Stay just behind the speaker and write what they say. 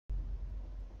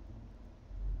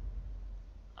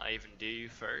I'll even do you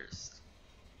first.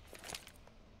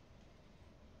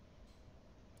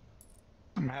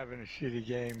 I'm having a shitty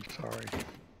game, sorry.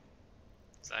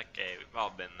 It's okay, we've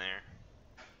all been there.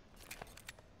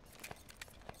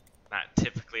 Not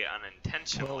typically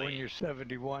unintentionally. Well, when you're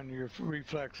 71, your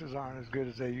reflexes aren't as good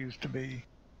as they used to be.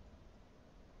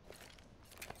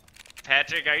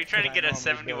 Patrick, are you trying to But get I a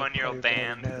normally don't 71-year-old play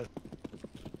banned? better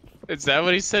Is that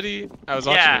what he said? I was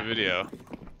Yeah. watching a video.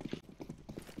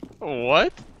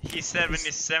 What? He said when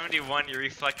you're 71, your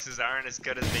reflexes aren't as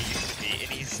good as they used to be,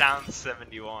 and he sounds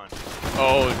 71.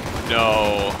 Oh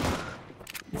no.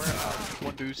 Where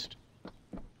one boost.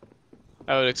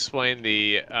 That would explain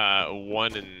the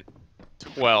 1 and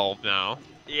 12 now.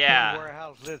 Yeah.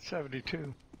 Warehouse lit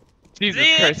 72. Jesus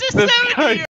See, Christ. it's a This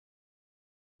 70 guy.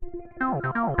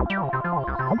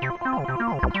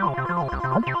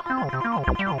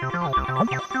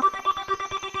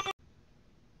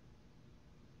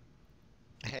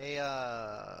 Hey,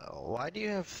 why do you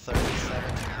have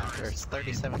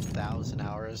 37,000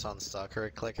 hours on Soccer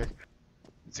Clicker?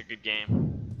 It's a good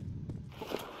game.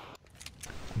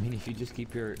 I mean, if you just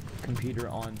keep your computer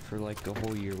on for like a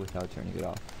whole year without turning it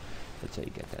off, that's how you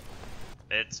get that.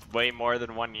 It's way more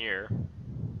than 1 year.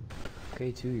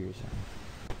 Okay, 2 years.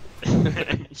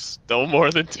 Still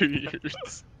more than 2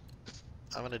 years.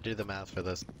 I'm gonna do the math for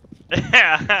this.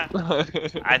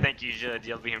 I think you should.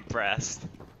 You'll be impressed.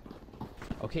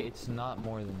 Okay, it's not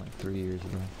more than like 3 years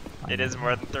ago. It is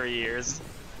more than 3 years.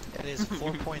 It is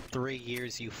 4.3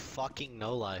 years, you fucking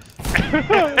no life.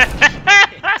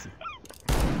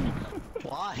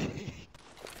 Why?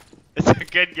 It's a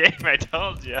good game, I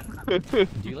told you. Do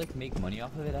you like make money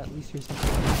off of it at least or something?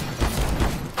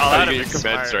 Oh, How that'd do you be get your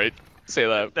comments, smart. right? Say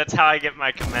that. That's how I get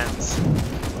my comments.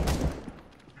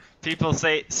 People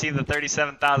see the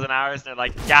 37,000 hours and they're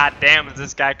like, God damn, is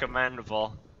this guy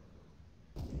commendable?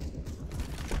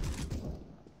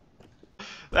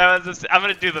 That was just, I'm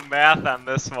gonna do the math on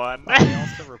this one. I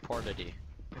also reported you.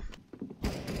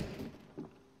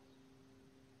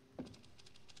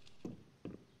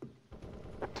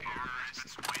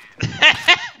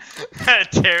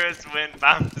 Terrorist win,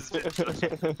 bomb has been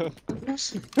planted.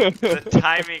 The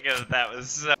timing of that was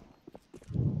so...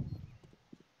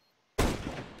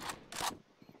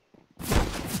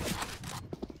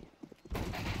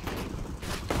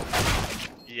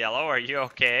 Yellow, are you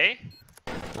okay?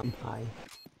 I'm high.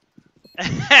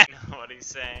 What are you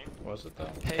saying? Was it though?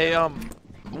 Hey,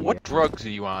 what drugs are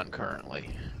you on currently?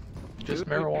 Just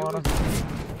marijuana?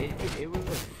 It was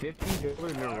a $50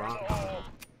 Neuron.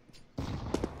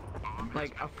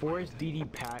 Like a Forest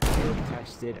DD Pat field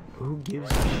tested. Who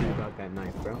gives a shit about that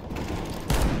knife, bro?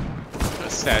 A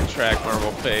stat track,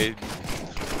 marble fade.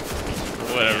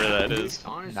 Whatever that is.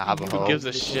 Honestly, Navajo. Who gives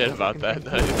a shit about that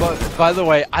knife? But by the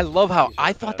way, I love how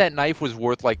I thought that knife was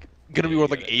worth like gonna be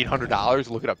worth like $800.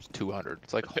 Look it up, it's 200.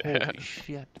 It's like holy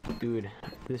shit. Dude,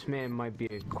 this man might be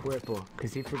a cripple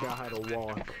because he forgot how to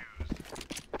walk.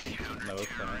 No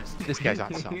thanks. This guy's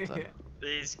on something.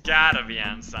 He's gotta be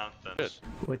on something.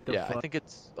 What the Yeah, fuck? I think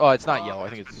it's. Oh, it's not yellow. I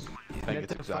think it's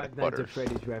That's a exotic Five Nights butter. at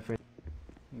Freddy's reference.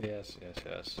 Yes, yes,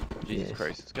 yes. Jesus Yes,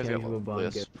 Christ, this guy's got a casual little bond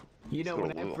lisp. You know, Little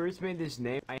when I little. first made this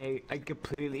name, I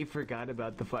completely forgot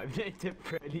about the Five Nights at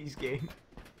Freddy's game.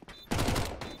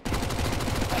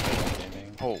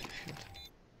 Gaming. Oh,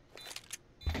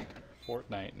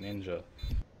 Fortnite Ninja.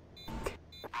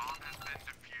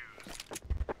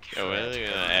 Yo, when are they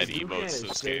gonna add You emotes gotta to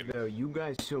this say, game? though, you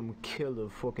guys some killer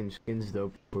fucking skins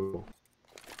though, bro.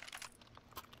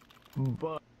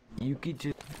 But you could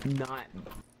just not.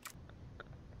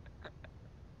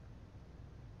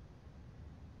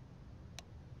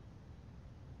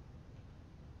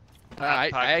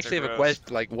 I Pockets actually are have a gross.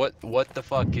 question. Like, what the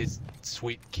fuck is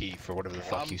sweet key for whatever the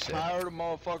fuck I'm you said? tired of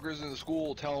motherfuckers in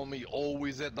school telling me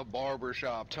always at the barber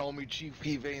shop, telling me Chief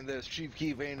Keef ain't this, Chief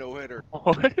Keef ain't no hitter.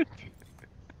 What?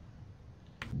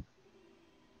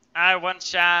 I one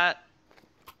shot.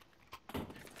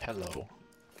 Hello.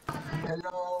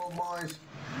 Hello, boys.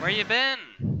 Where you been?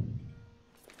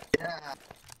 Yeah.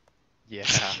 Yeah.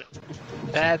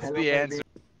 That's Hello, the baby. answer.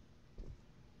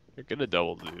 You're gonna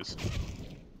double lose.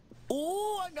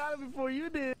 Oh, I got it before you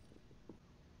did.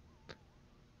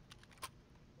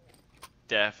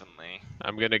 Definitely.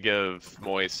 I'm gonna give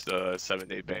Moist a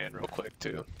 7-day ban real quick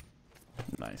too.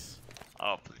 Nice.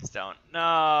 Oh, please don't.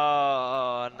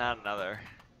 No, not another.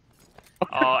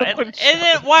 Oh, and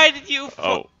then why did you?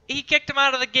 Oh. He kicked him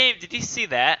out of the game. Did you see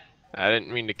that? I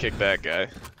didn't mean to kick that guy.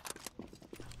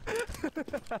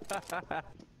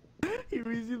 He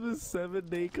received a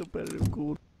 7-day competitive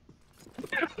cool.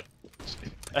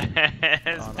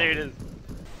 This dude is.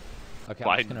 Okay,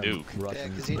 Why I'm just gonna nuke? rush Yeah,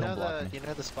 and because you know block me.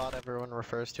 the spot everyone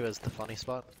refers to as the funny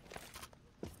spot.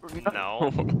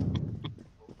 No.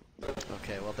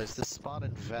 Okay, well there's this spot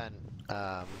in Vent.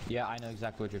 Yeah, I know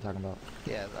exactly what you're talking about.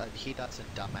 Yeah, he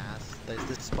doesn't, dumbass. There's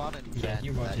this spot in Yeah, Vent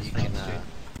you wrote that this you down can.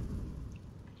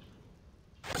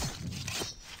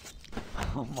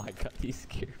 Oh my god, he's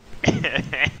scared.